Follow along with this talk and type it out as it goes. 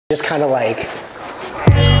Just kind of like,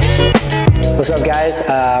 what's up guys?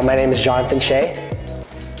 My name is Johnathan Shay.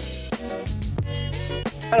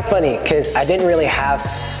 Kind of funny because I didn't really have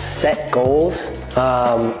set goals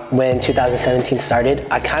when 2017 started.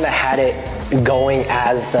 I kind of had it going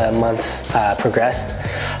as the months progressed.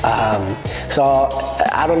 So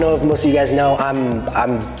I don't know if most of you guys know, I'm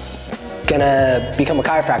gonna become a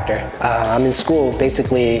chiropractor. I'm in school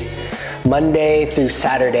basically Monday through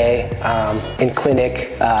Saturday in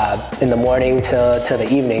clinic in the morning till the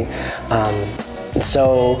evening.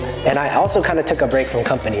 And I also kind of took a break from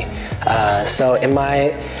company. So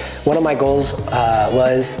one of my goals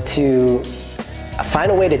was to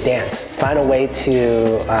find a way to dance, find a way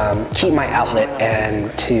to keep my outlet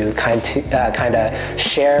and to kind of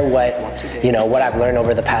share what I've learned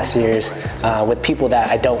over the past years with people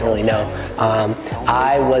that I don't really know.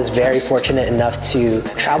 I was very fortunate enough to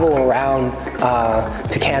travel around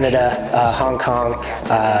to Canada, Hong Kong,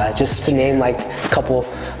 just to name like a couple.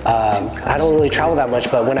 I don't really travel that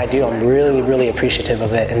much, but when I do, I'm really, really appreciative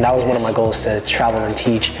of it. And that was one of my goals, to travel and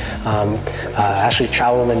teach. Actually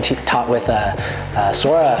traveled and taught with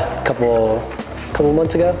Sora a couple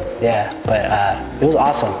months ago. Yeah, but it was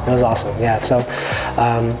awesome. It was awesome. Yeah. So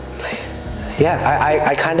yeah,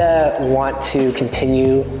 I kind of want to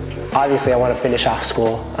continue. Obviously, I want to finish off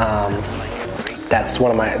school. That was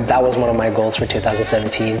one of my goals for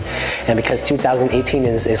 2017, and because 2018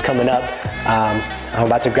 is coming up, I'm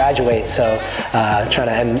about to graduate, so trying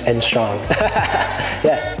to end strong.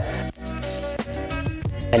 Yeah.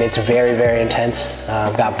 And it's very, very intense.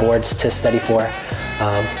 I've got boards to study for.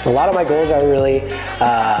 A lot of my goals are really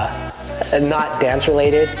not dance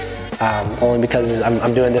related, only because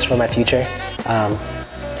I'm doing this for my future.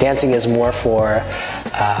 Dancing is more for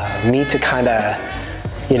me to kind of,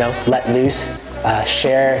 let loose,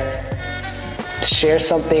 share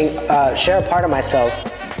something, share a part of myself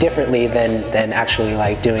differently than actually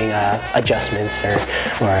like doing adjustments or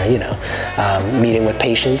meeting with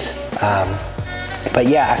patients. But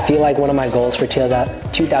yeah, I feel like one of my goals for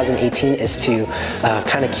 2018 is to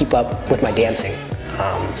kind of keep up with my dancing.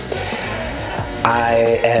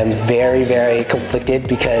 I am very, very conflicted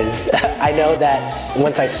because I know that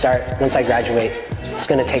once I graduate, it's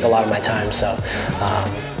going to take a lot of my time. So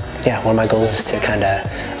yeah, one of my goals is to kind of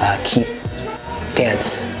keep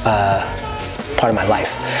dance part of my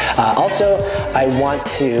life. Also, I want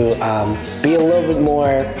to be a little bit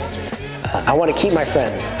more, I want to keep my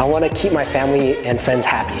friends. I want to keep my family and friends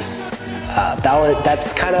happy.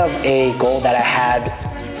 That's kind of a goal that I had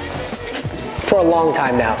for a long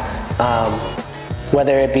time now.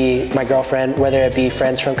 Whether it be my girlfriend, whether it be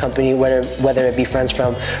friends from company, whether it be friends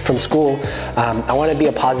from school, I want to be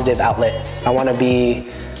a positive outlet. I want to be,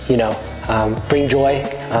 bring joy,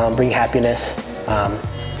 bring happiness.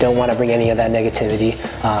 Don't want to bring any of that negativity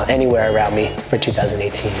anywhere around me for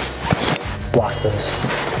 2018. Block those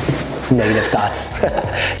negative thoughts.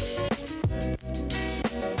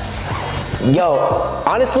 Yo,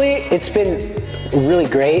 honestly, it's been really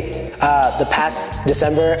great. The past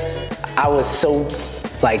December, I was so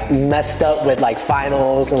messed up with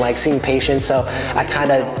finals and seeing patients, so I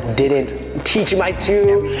kind of didn't teach my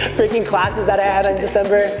 2 freaking classes that I had in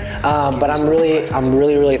December. But I'm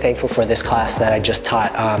really thankful for this class that I just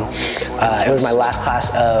taught. It was my last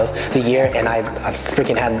class of the year, and I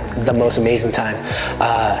freaking had the most amazing time.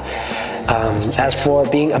 As for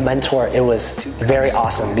being a mentor, it was very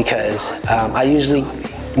awesome because I usually,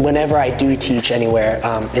 whenever I do teach anywhere,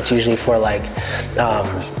 it's usually for a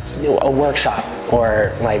workshop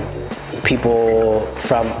or people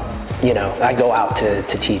from, I go out to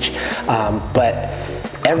teach. But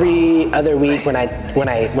every other week when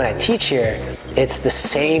I teach here, it's the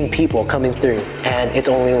same people coming through, and it's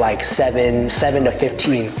only 7 to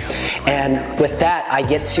 15. And with that, I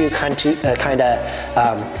get to kind of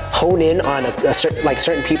hone in on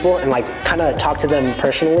certain people and kind of talk to them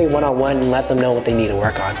personally, one-on-one, and let them know what they need to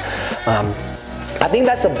work on. I think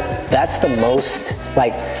that's the most,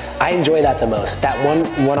 I enjoy that the most, that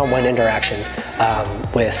one-on-one interaction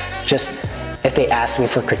with just, if they ask me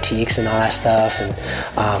for critiques and all that stuff, and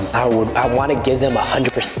I want to give them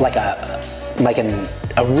 100%,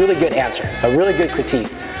 a really good answer, a really good critique,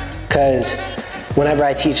 because whenever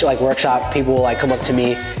I teach workshop, people will come up to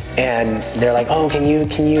me and they're like, oh, can you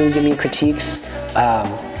give me critiques?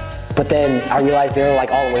 But then I realize they're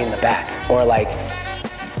all the way in the back, or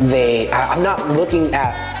I'm not looking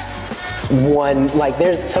at one,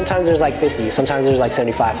 sometimes there's 50, sometimes there's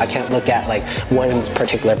 75. I can't look at one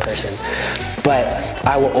particular person, but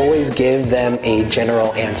I will always give them a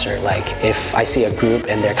general answer. If I see a group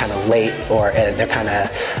and they're kind of late, or they're kind of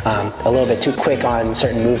a little bit too quick on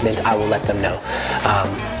certain movements, I will let them know.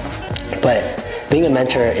 But being a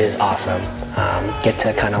mentor is awesome. Get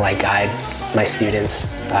to kind of like guide my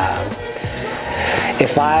students.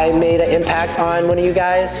 If I made an impact on one of you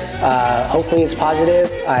guys, hopefully it's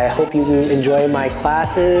positive. I hope you enjoy my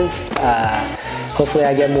classes. Hopefully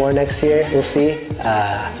I get more next year. We'll see.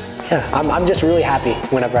 Yeah, I'm just really happy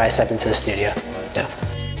whenever I step into the studio. Yeah.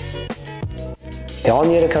 Y'all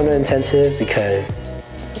need to come to intensive because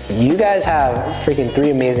you guys have freaking 3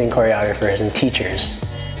 amazing choreographers and teachers.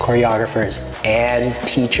 Choreographers and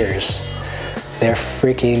teachers. They're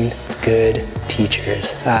freaking good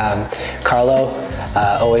teachers. Carlo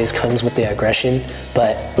always comes with the aggression,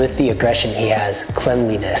 but with the aggression he has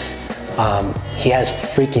cleanliness. He has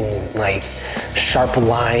freaking like sharp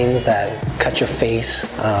lines that cut your face,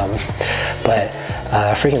 but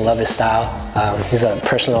I freaking love his style. He's a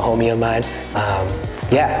personal homie of mine.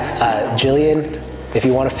 Yeah, Jillian, if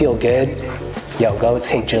you want to feel good, yo, go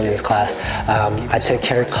take Jillian's class. I took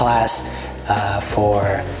her class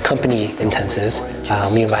for company intensives.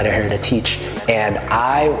 We invited her to teach, and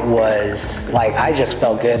I was like, I just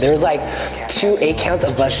felt good. There was like 2 8 counts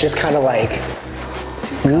of us just kind of like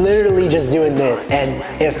literally just doing this, and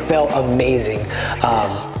it felt amazing.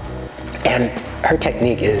 And her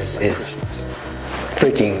technique is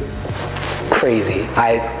freaking crazy.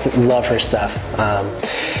 I love her stuff.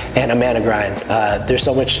 And Amanda Grind. There's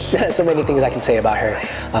so many things I can say about her,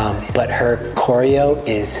 but her choreo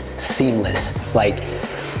is seamless. Like,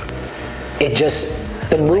 it just,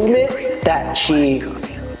 the movement that she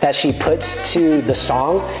puts to the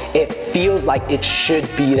song, it feels like it should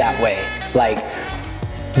be that way. Like,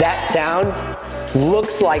 that sound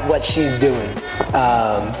looks like what she's doing.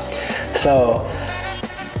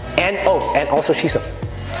 And also she's a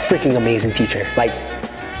freaking amazing teacher. Like,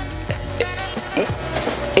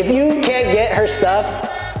 if you can't get her stuff,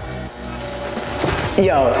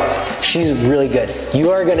 yo, she's really good. You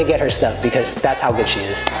are gonna get her stuff because that's how good she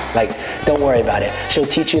is. Like, don't worry about it. She'll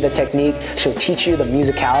teach you the technique. She'll teach you the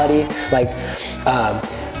musicality. Like,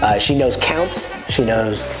 she knows counts. She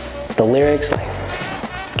knows the lyrics. Like,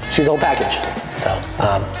 she's the whole package. So,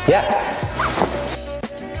 yeah.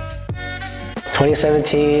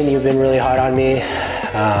 2017, you've been really hard on me.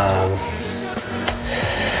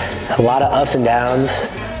 A lot of ups and downs.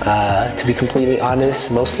 To be completely honest,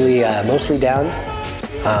 mostly downs,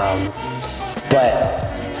 but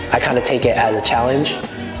I kind of take it as a challenge.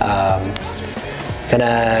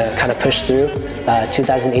 Gonna kind of push through.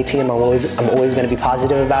 2018, I'm always gonna be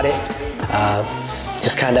positive about it.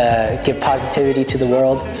 Just kind of give positivity to the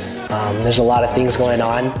world. There's a lot of things going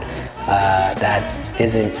on that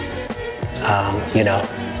isn't,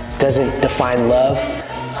 doesn't define love,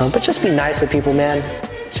 but just be nice to people, man.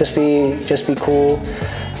 Just be cool.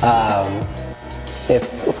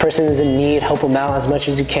 If a person is in need, help them out as much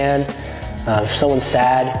as you can. If someone's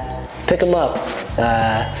sad, pick them up.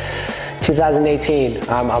 2018,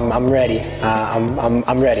 I'm ready.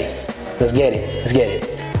 I'm ready. Let's get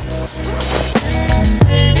it.